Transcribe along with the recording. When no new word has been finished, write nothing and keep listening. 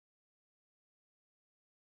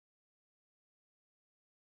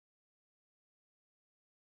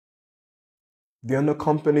The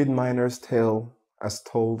Unaccompanied Miner's Tale as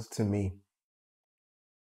Told to Me.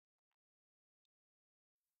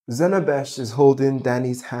 Zenabesh is holding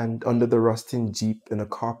Danny's hand under the rusting jeep in a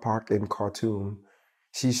car park in Khartoum.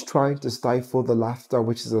 She's trying to stifle the laughter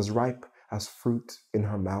which is as ripe as fruit in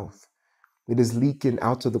her mouth. It is leaking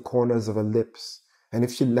out of the corners of her lips, and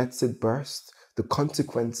if she lets it burst, the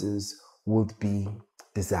consequences would be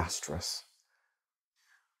disastrous.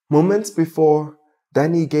 Moments before,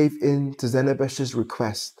 Danny gave in to Zenabesh's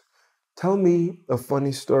request. Tell me a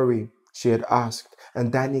funny story, she had asked,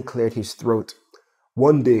 and Danny cleared his throat.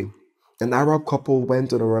 One day, an Arab couple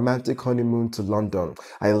went on a romantic honeymoon to London.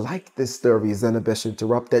 I like this story, Zenabesh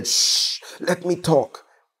interrupted. Shh, let me talk.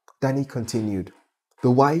 Danny continued.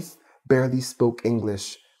 The wife barely spoke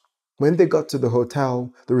English. When they got to the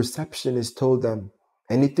hotel, the receptionist told them,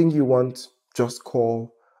 anything you want, just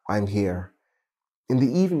call. I'm here. In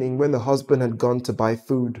the evening, when the husband had gone to buy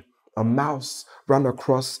food, a mouse ran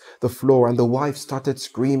across the floor and the wife started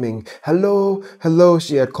screaming. Hello, hello,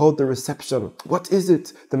 she had called the reception. What is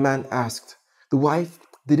it? The man asked. The wife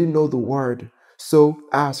didn't know the word, so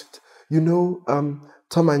asked, Tom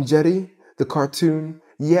and Jerry, the cartoon?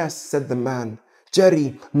 Yes, said the man.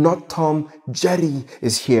 Jerry, not Tom, Jerry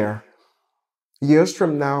is here. Years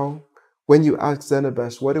from now, when you ask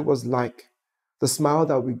Zenabesh what it was like, the smile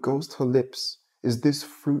that will ghost her lips is this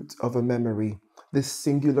fruit of a memory, this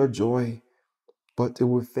singular joy, but it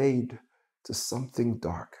will fade to something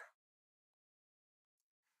dark.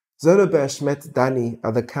 Zenabesh met Danny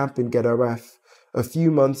at the camp in Gedaref a few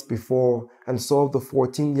months before and saw the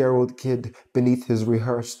 14-year-old kid beneath his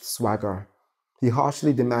rehearsed swagger. He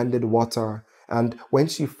harshly demanded water, and when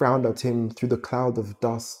she frowned at him through the cloud of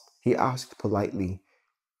dust, he asked politely.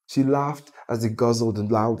 She laughed as he guzzled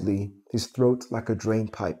loudly, his throat like a drain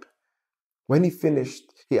pipe. When he finished,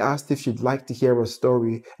 he asked if she'd like to hear a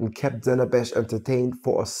story and kept Zenabesh entertained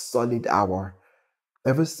for a solid hour.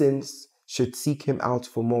 Ever since, she'd seek him out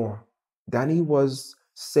for more. Danny was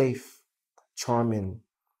safe, charming,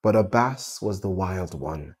 but Abbas was the wild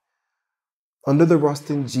one. Under the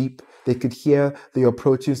rusting jeep, they could hear the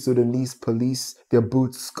approaching Sudanese police, their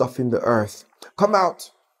boots scuffing the earth. Come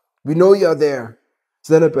out! We know you're there!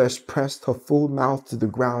 Zenabesh pressed her full mouth to the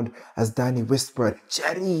ground as Danny whispered,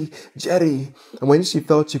 Jerry, Jerry. And when she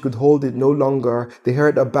felt she could hold it no longer, they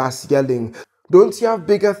heard Abbas yelling, don't you have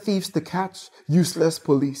bigger thieves to catch? Useless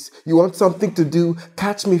police. You want something to do?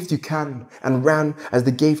 Catch me if you can. And ran as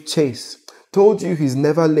they gave chase. Told you he's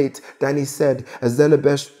never late, Danny said as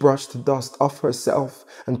Zenabesh brushed dust off herself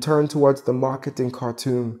and turned towards the market in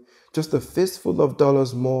Khartoum. Just a fistful of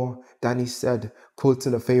dollars more, Danny said,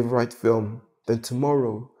 quoting a favorite film. Then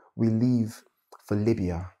tomorrow we leave for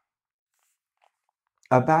Libya.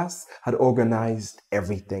 Abbas had organized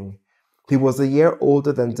everything. He was a year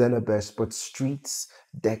older than Zenabesh, but streets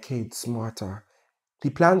decades smarter.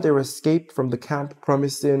 He planned their escape from the camp,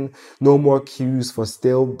 promising no more queues for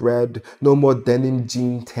stale bread, no more denim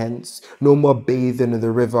jean tents, no more bathing in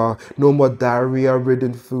the river, no more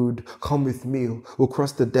diarrhea-ridden food. Come with me, we'll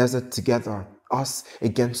cross the desert together, us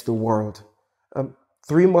against the world.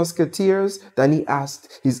 Three musketeers? Danny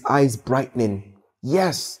asked, his eyes brightening.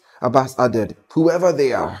 Yes, Abbas added, whoever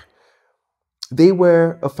they are. They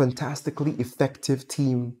were a fantastically effective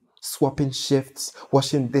team, swapping shifts,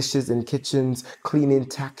 washing dishes in kitchens, cleaning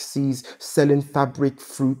taxis, selling fabric,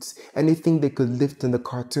 fruits, anything they could lift in the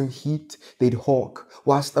Khartoum heat, they'd hawk,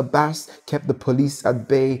 whilst Abbas kept the police at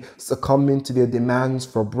bay, succumbing to their demands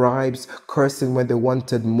for bribes, cursing when they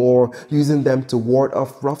wanted more, using them to ward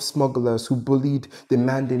off rough smugglers who bullied,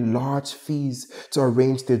 demanding large fees to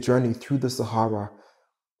arrange their journey through the Sahara.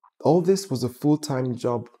 All this was a full-time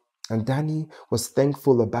job, and Danny was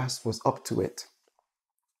thankful Abbas was up to it.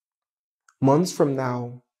 Months from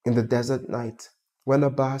now, in the desert night, when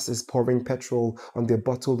Abbas is pouring petrol on their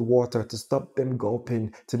bottled water to stop them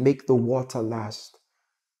gulping, to make the water last,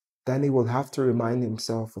 Danny will have to remind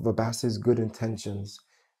himself of Abbas's good intentions.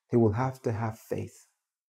 He will have to have faith.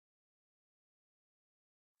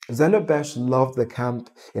 Zenabesh loved the camp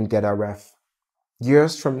in Gedaref.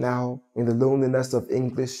 Years from now, in the loneliness of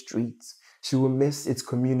English streets, she will miss its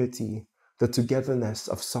community, the togetherness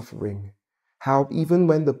of suffering. How even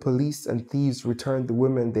when the police and thieves returned the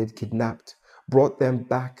women they'd kidnapped, brought them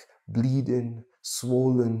back bleeding,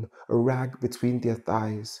 swollen, a rag between their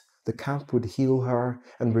thighs, the camp would heal her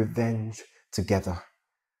and revenge together.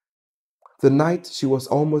 The night she was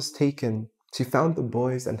almost taken, she found the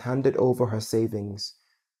boys and handed over her savings.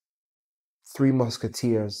 Three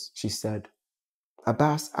musketeers, she said.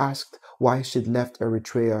 Abbas asked why she'd left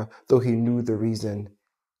Eritrea, though he knew the reason.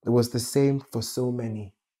 It was the same for so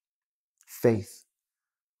many. Faith.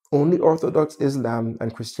 Only Orthodox Islam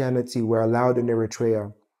and Christianity were allowed in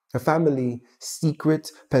Eritrea. Her family,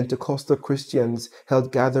 secret Pentecostal Christians,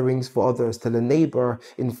 held gatherings for others till a neighbor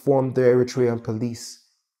informed the Eritrean police.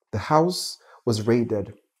 The house was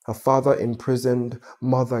raided, her father imprisoned,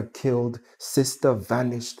 mother killed, sister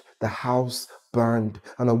vanished, the house burned,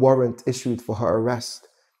 and a warrant issued for her arrest.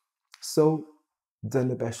 So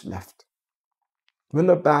Zenebesh left. When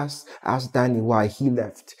Abbas asked Danny why he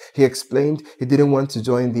left, he explained he didn't want to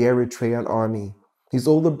join the Eritrean army. His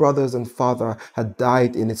older brothers and father had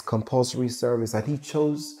died in its compulsory service and he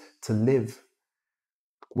chose to live.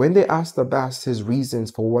 When they asked Abbas his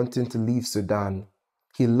reasons for wanting to leave Sudan,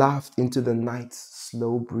 he laughed into the night's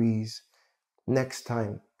slow breeze. Next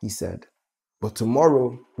time, he said, but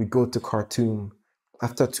tomorrow we go to Khartoum.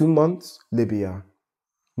 After 2 months, Libya.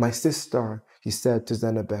 My sister, he said to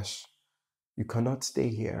Zenebesh, you cannot stay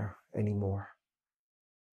here anymore.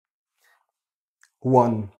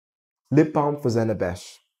 1. Lip balm for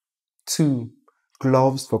Zenebesh. 2.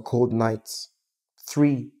 Gloves for cold nights.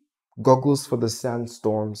 3. Goggles for the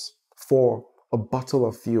sandstorms. 4. A bottle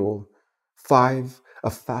of fuel. 5. A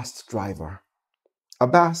fast driver.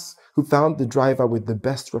 Abbas, who found the driver with the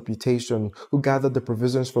best reputation, who gathered the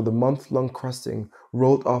provisions for the month-long crossing,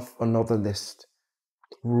 rolled off another list.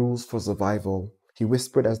 Rules for survival, he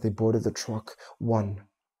whispered as they boarded the truck. 1.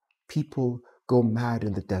 People go mad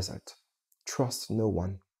in the desert. Trust no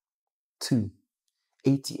one. 2.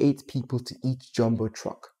 88 people to each jumbo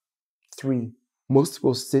truck. 3. Most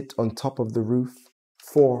will sit on top of the roof.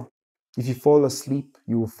 4. If you fall asleep,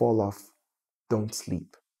 you will fall off. Don't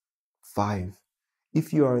sleep. 5.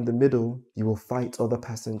 If you are in the middle, you will fight other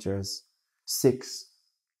passengers. 6.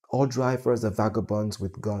 All drivers are vagabonds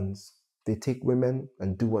with guns. They take women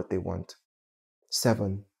and do what they want.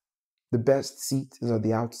 7. The best seat is on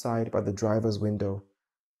the outside by the driver's window.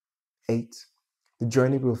 8. The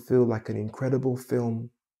journey will feel like an incredible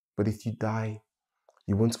film, but if you die,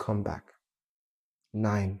 you won't come back.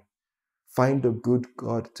 9. Find a good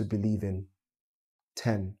God to believe in.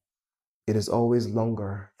 10. It is always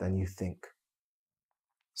longer than you think.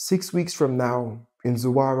 6 weeks from now, in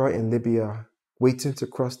Zuwara in Libya, waiting to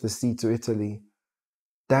cross the sea to Italy,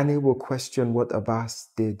 Danny will question what Abbas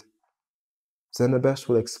did. Zenebesh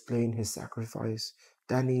will explain his sacrifice.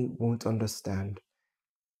 Danny won't understand.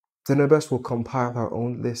 Zenebesh will compile her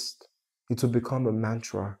own list. It will become a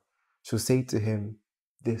mantra. She'll say to him,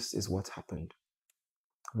 this is what happened.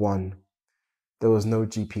 1. There was no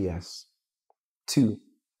GPS. 2.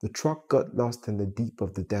 The truck got lost in the deep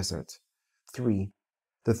of the desert. 3.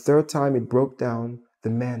 The third time it broke down, the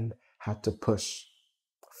men had to push.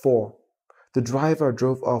 4. The driver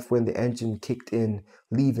drove off when the engine kicked in,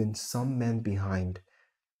 leaving some men behind.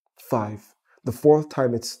 5. The fourth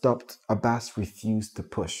time it stopped, Abbas refused to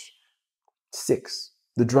push. 6.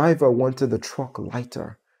 The driver wanted the truck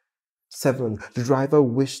lighter. 7. The driver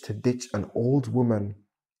wished to ditch an old woman.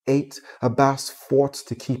 8. Abbas fought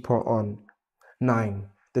to keep her on. 9.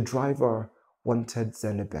 The driver wanted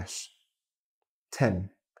Zenebesh. 10.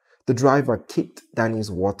 The driver kicked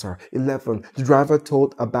Danny's water. 11. The driver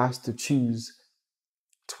told Abbas to choose.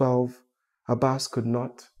 12. Abbas could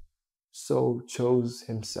not, so chose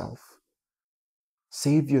himself.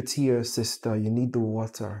 Save your tears, sister, you need the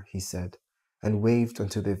water, he said, and waved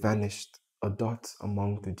until they vanished, a dot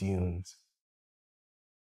among the dunes.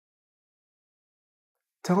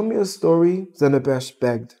 Tell me a story, Zenebesh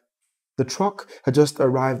begged. The truck had just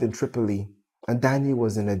arrived in Tripoli, and Danny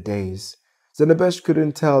was in a daze. Zenebesh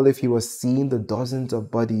couldn't tell if he was seeing the dozens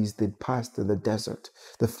of bodies they'd passed in the desert,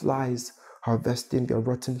 the flies harvesting their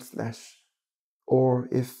rotten flesh, or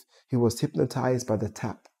if he was hypnotized by the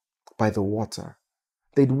tap, by the water.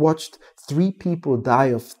 They'd watched 3 people die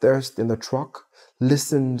of thirst in the truck,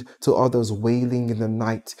 listened to others wailing in the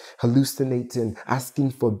night, hallucinating,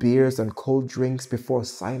 asking for beers and cold drinks before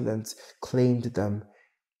silence claimed them.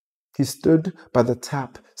 He stood by the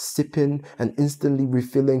tap, sipping and instantly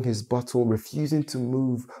refilling his bottle, refusing to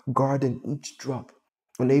move, guarding each drop,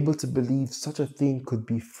 unable to believe such a thing could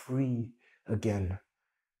be free again.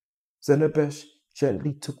 Zenebesh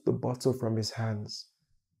gently took the bottle from his hands.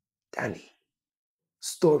 Danny,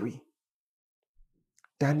 story.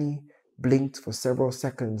 Danny blinked for several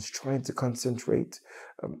seconds, trying to concentrate.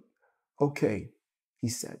 Okay, he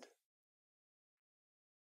said.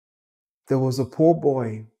 There was a poor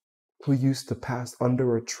boy who used to pass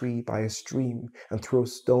under a tree by a stream and throw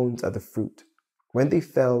stones at the fruit. When they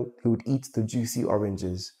fell, he would eat the juicy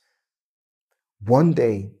oranges. One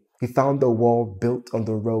day, he found a wall built on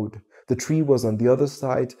the road. The tree was on the other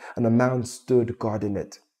side, and a man stood guarding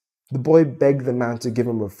it. The boy begged the man to give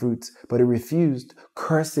him a fruit, but he refused,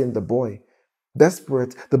 cursing the boy.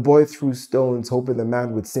 Desperate, the boy threw stones, hoping the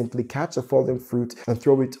man would simply catch a falling fruit and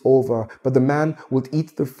throw it over, but the man would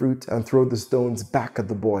eat the fruit and throw the stones back at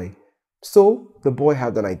the boy. So the boy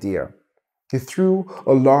had an idea. He threw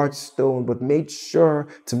a large stone but made sure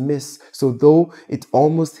to miss, so though it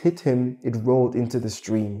almost hit him, it rolled into the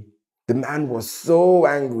stream. The man was so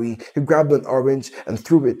angry, he grabbed an orange and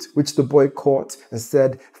threw it, which the boy caught and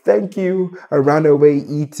said, "Thank you," and ran away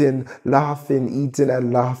eating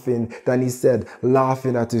and laughing. Then he said,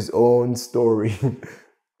 laughing at his own story.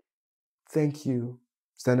 "Thank you,"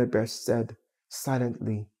 Zenebesh said,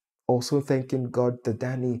 silently, also thanking God that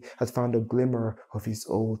Danny had found a glimmer of his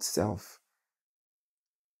old self.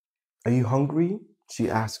 "Are you hungry?" she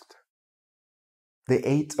asked. They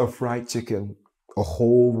ate a fried chicken, a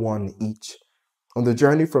whole one each. On the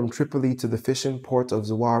journey from Tripoli to the fishing port of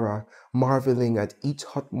Zawara, marveling at each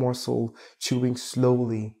hot morsel, chewing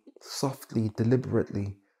slowly, softly,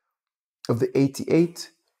 deliberately. Of the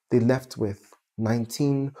 88 they left with,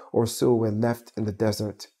 19 or so were left in the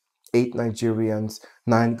desert. 8 Nigerians,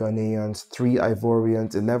 9 Ghanaians, 3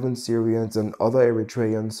 Ivorians, 11 Syrians, and other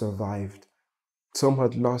Eritreans survived. Some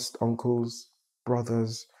had lost uncles,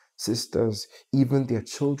 brothers, sisters, even their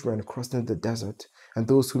children crossing the desert, and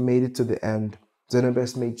those who made it to the end,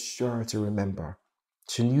 Zenobes made sure to remember.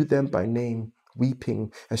 She knew them by name,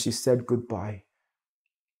 weeping as she said goodbye.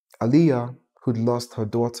 Aliyah, who'd lost her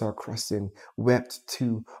daughter crossing, wept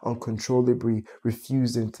too, uncontrollably,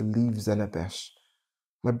 refusing to leave Zenebesh.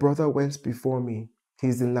 "My brother went before me.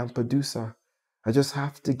 He's in Lampedusa. I just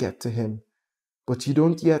have to get to him." "But you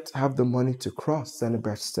don't yet have the money to cross,"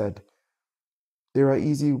 Zenebesh said. "There are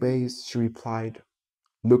easy ways," she replied,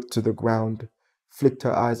 looked to the ground, flicked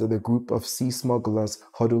her eyes at the group of sea smugglers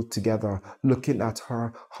huddled together, looking at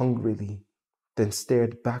her hungrily, then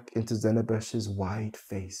stared back into Zenebesh's wide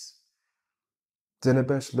face.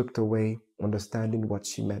 Zenebesh looked away, understanding what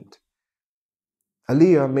she meant.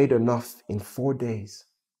 Aliyah made enough in 4 days.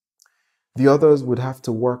 The others would have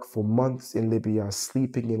to work for months in Libya,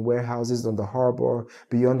 sleeping in warehouses on the harbor,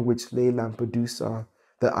 beyond which lay Lampedusa,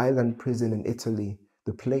 the island prison in Italy,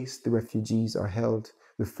 the place the refugees are held,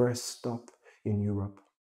 the first stop in Europe.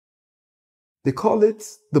 "They call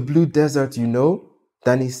it the Blue Desert, you know,"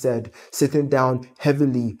 Danny said, sitting down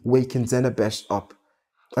heavily, waking Zenebesh up.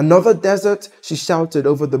 "Another desert," she shouted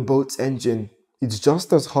over the boat's engine. "It's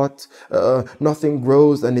just as hot, nothing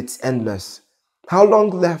grows, and it's endless." "How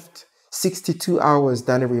long left?" 62 hours,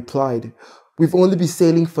 Danny replied. "We've only been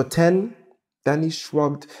sailing for 10. Danny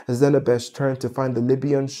shrugged as Zenebesh turned to find the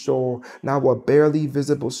Libyan shore, now a barely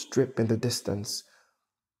visible strip in the distance.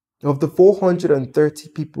 Of the 430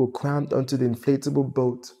 people crammed onto the inflatable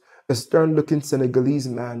boat, a stern-looking Senegalese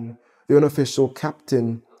man, the unofficial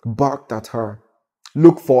captain, barked at her.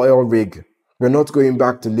 "Look for oil rig. We're not going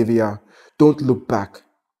back to Libya. Don't look back."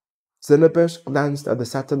 Zenebesh glanced at the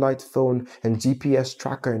satellite phone and GPS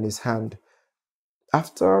tracker in his hand.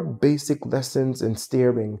 After basic lessons in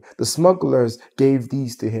steering, the smugglers gave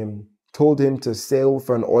these to him, told him to sail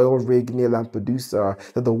for an oil rig near Lampedusa,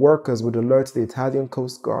 that the workers would alert the Italian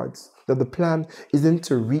coast guards, that the plan isn't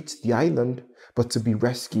to reach the island, but to be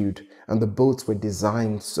rescued, and the boats were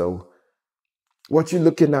designed so. "What you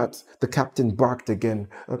looking at?" the captain barked again.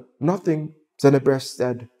 Nothing," Zenebesh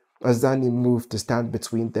said, as Zani moved to stand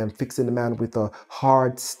between them, fixing the man with a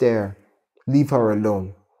hard stare. "Leave her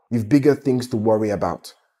alone. You've bigger things to worry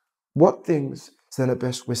about." "What things?"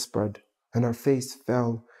 Zenebesh whispered, and her face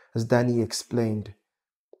fell as Danny explained.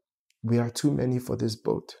 "We are too many for this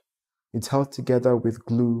boat. It's held together with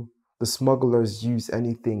glue. The smugglers use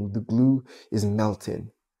anything. The glue is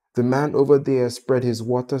melting. The man over there spread his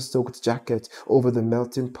water-soaked jacket over the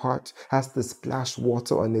melting part, has to splash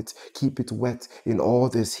water on it, keep it wet in all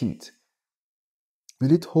this heat."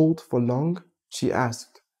 "Will it hold for long?" she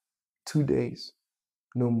asked. 2 days,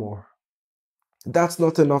 no more." "That's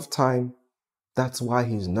not enough time." "That's why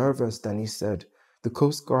he's nervous," Danny said. "The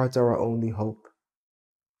Coast Guards are our only hope."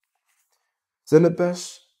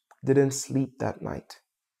 Zenebesh didn't sleep that night.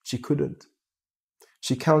 She couldn't.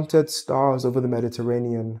 She counted stars over the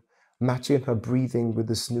Mediterranean, matching her breathing with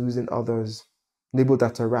the snoozing others, nibbled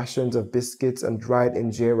at her rations of biscuits and dried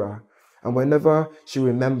injera, and whenever she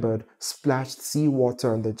remembered, splashed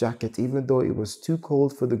seawater on the jacket even though it was too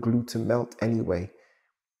cold for the glue to melt anyway.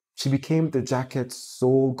 She became the jacket's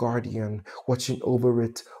sole guardian, watching over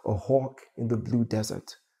it, a hawk in the blue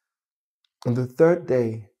desert. On the 3rd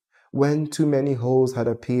day, when too many holes had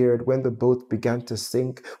appeared, when the boat began to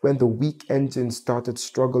sink, when the weak engine started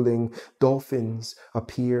struggling, dolphins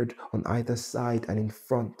appeared on either side and in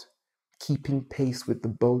front, keeping pace with the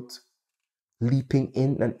boat. leaping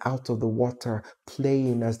in and out of the water,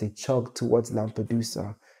 playing as they chugged towards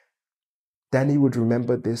Lampedusa. Danny would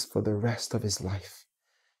remember this for the rest of his life.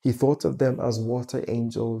 He thought of them as water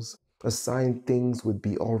angels, a sign things would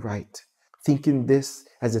be all right. Thinking this,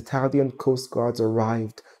 as Italian coast guards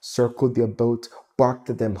arrived, circled their boat, barked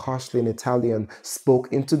at them harshly in Italian,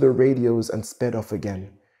 spoke into the radios, and sped off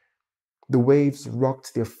again. The waves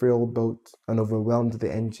rocked their frail boat and overwhelmed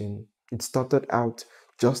the engine. It stuttered out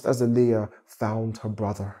just as Aaliyah found her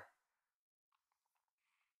brother.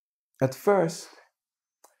 At first,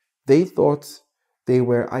 they thought they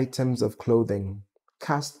were items of clothing,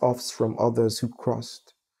 cast-offs from others who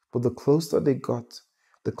crossed. But the closer they got,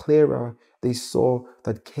 the clearer they saw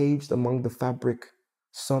that caged among the fabric,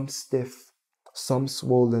 some stiff, some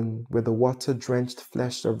swollen, were the water-drenched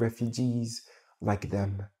flesh of refugees like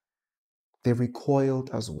them. They recoiled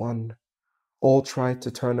as one. All tried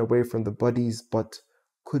to turn away from the bodies, but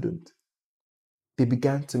couldn't. They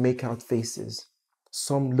began to make out faces.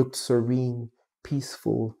 Some looked serene,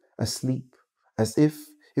 peaceful, asleep, as if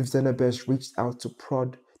Zenebesh reached out to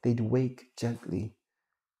prod, they'd wake gently.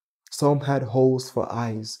 Some had holes for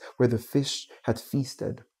eyes where the fish had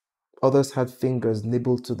feasted. Others had fingers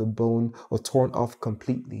nibbled to the bone or torn off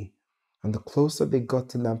completely. And the closer they got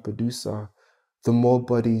to Lampedusa, the more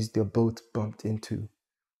bodies their boat bumped into.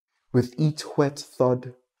 With each wet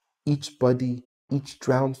thud, each body, each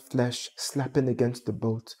drowned flesh slapping against the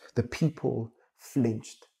boat, the people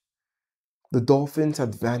flinched. The dolphins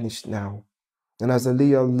had vanished now, and as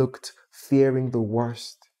Aaliyah looked, fearing the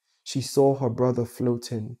worst, she saw her brother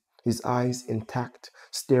floating, his eyes intact,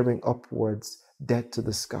 staring upwards, dead to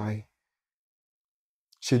the sky.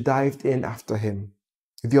 She dived in after him.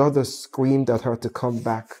 The others screamed at her to come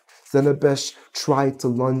back. Zenebesh tried to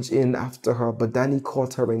lunge in after her, but Danny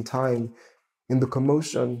caught her in time. In the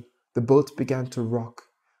commotion, the boat began to rock,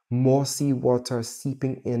 more seawater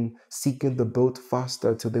seeping in, seeking the boat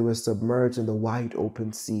faster till they were submerged in the wide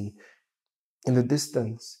open sea. In the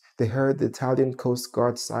distance, they heard the Italian Coast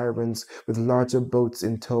Guard sirens with larger boats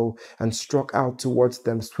in tow and struck out towards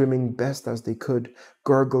them, swimming best as they could,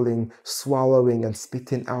 gurgling, swallowing, and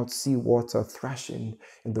spitting out seawater, thrashing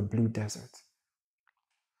in the blue desert.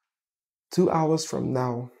 2 hours from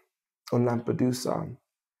now, on Lampedusa,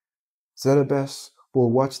 Zenebesh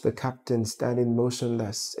will watch the captain standing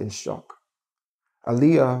motionless in shock.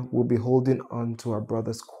 Aliyah will be holding on to her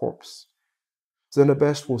brother's corpse.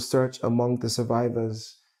 Zenebesh will search among the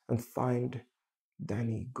survivors and find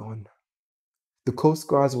Danny gone. The Coast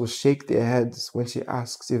Guards will shake their heads when she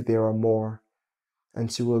asks if there are more,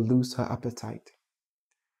 and she will lose her appetite.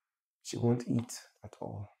 She won't eat at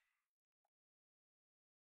all.